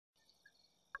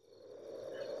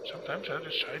Sometimes I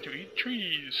decide to eat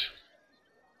trees.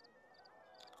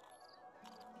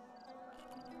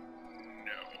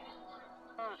 No.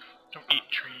 Don't eat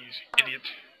trees, idiot.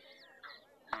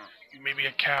 You may be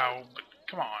a cow, but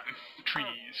come on,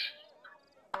 trees.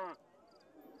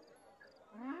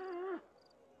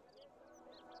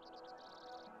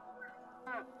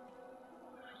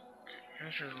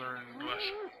 Here's your learned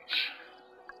lessons.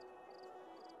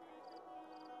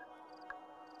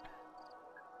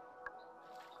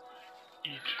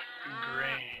 Eat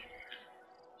grain.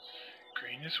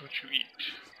 Grain is what you eat.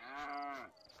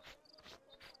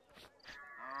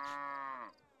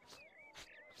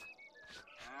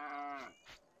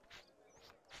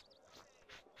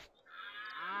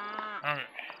 Okay.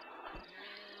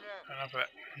 Enough of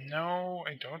that. No,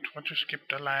 I don't want to skip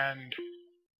the land.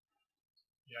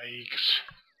 Yikes.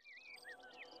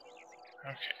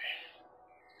 Okay.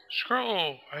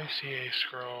 Scroll! I see a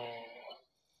scroll.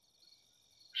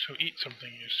 So eat something,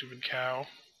 you stupid cow.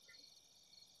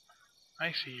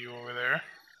 I see you over there.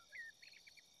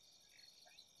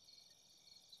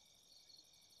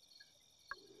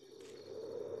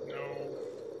 No.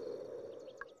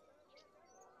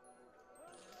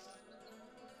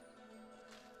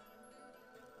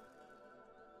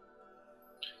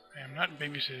 I am not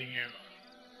babysitting you.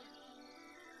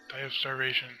 Die of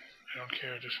starvation. I don't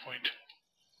care at this point.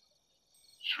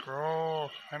 Scroll.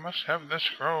 I must have the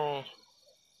scroll.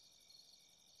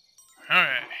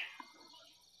 Alright.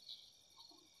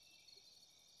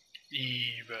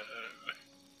 Evil.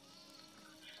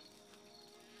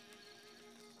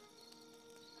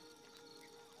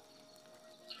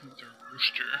 The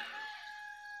rooster.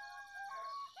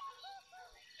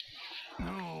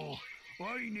 Oh, I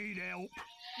need help.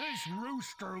 This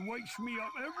rooster wakes me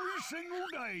up every single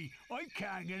day. I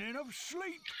can't get enough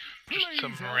sleep. Just Please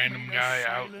some help random me to guy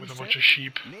out with a silence bunch it. of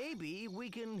sheep. Maybe we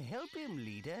can help him,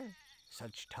 leader.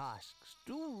 Such tasks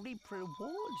do reap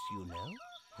rewards, you know.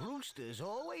 Roosters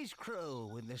always crow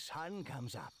when the sun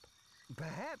comes up.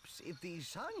 Perhaps if the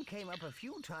sun came up a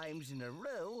few times in a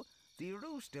row, the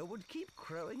rooster would keep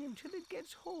crowing until it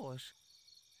gets hoarse.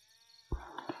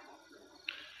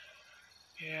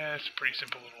 Yeah, it's a pretty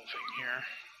simple little thing here.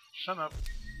 Sun up.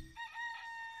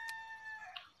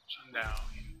 Sun down.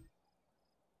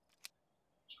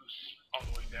 Sun's all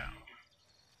the way down.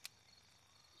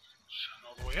 Sun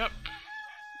all the way up.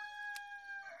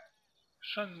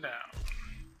 Sun down.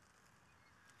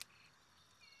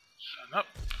 Sun up.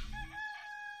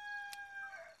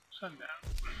 Sun down.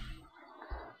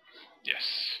 Yes.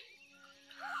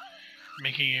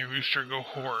 Making a rooster go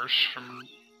hoarse from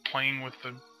playing with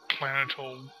the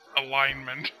planetal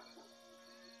alignment.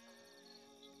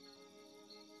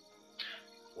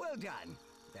 Well done.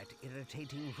 That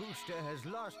irritating rooster has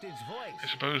lost its voice. I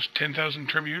suppose 10,000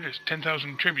 tribute is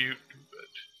 10,000 tribute, but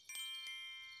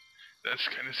that's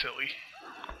kind of silly.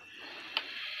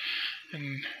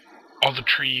 And all the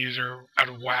trees are out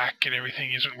of whack and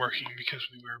everything isn't working because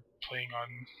we were playing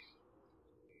on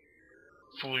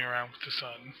fooling around with the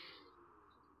sun.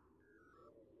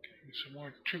 Okay, some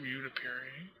more tribute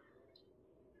appearing.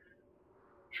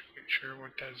 Not sure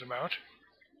what that's about.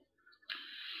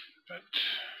 But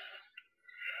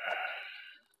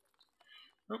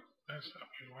oh, that's not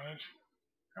what we wanted.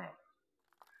 Come on.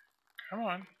 Come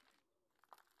on.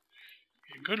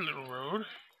 Be a good little road.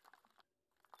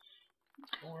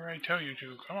 Go where I tell you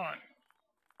to. Come on.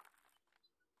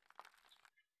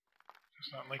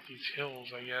 It's not like these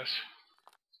hills, I guess.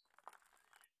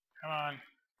 Come on.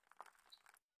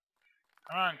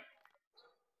 Come on.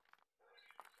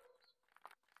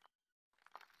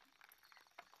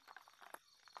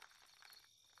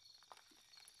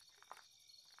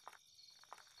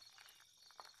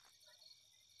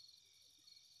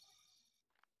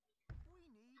 We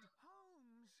need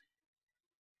homes.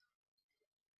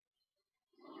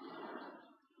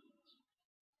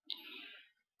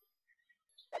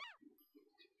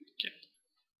 Get.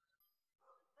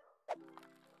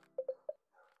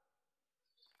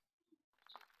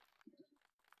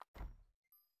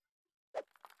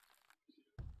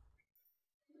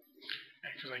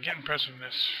 Because I get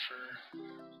impressiveness for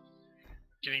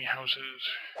getting houses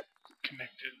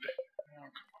connected. Oh,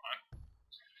 come on.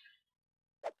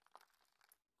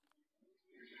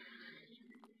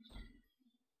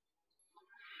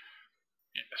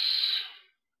 Yes.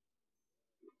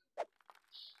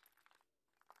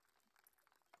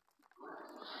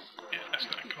 Yeah, that's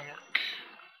not gonna work.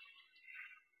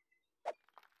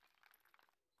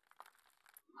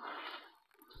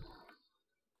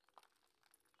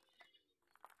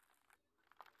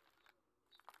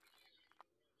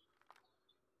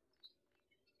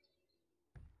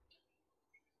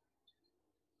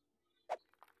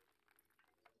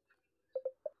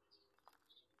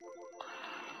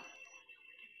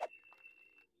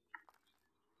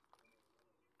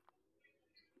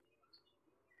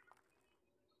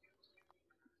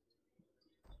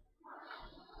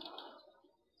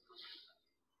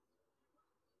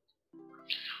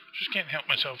 just can't help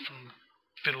myself from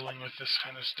fiddling with this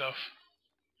kind of stuff.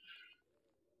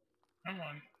 Come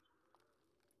on.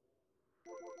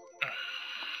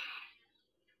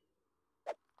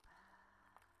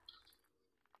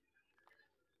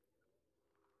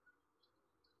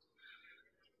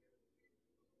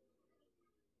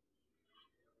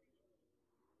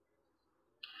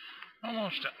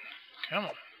 Almost done. Come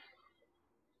on.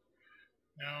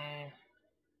 No.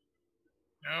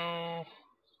 No.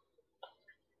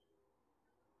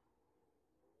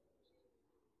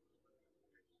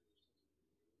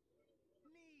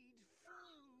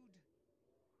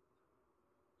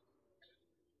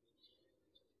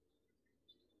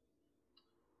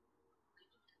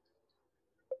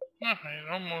 Oh,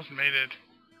 I almost made it.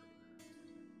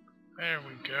 There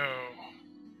we go.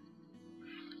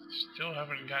 Still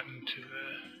haven't gotten to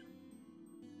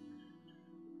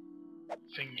the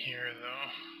thing here,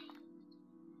 though.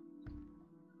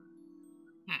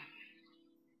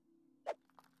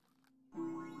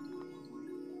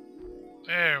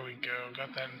 There we go.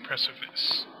 Got that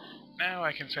impressiveness. Now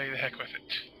I can say the heck with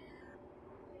it.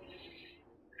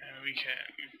 And we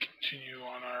can continue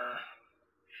on our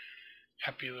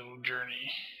happy little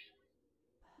journey.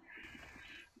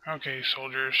 Okay,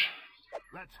 soldiers.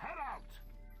 Let's head out.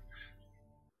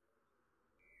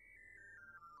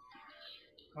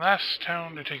 Last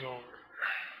town to take over.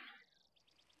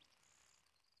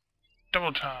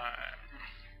 Double time.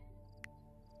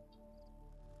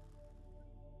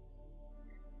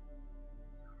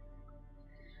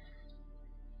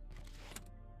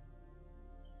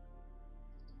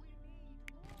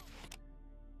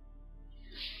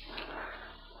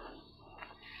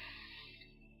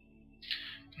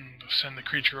 Send the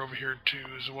creature over here too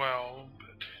as well,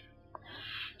 but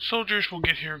soldiers will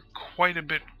get here quite a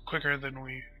bit quicker than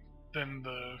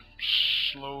the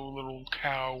slow little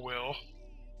cow will.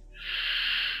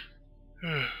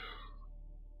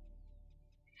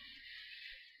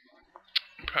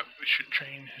 Probably should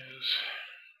change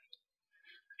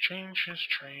his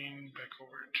train back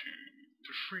over to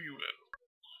the free will.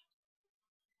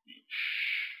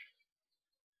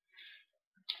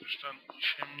 Just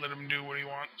unleash him, let him do what he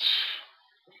wants.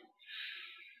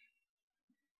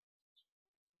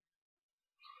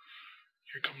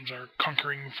 Here comes our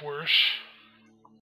conquering force.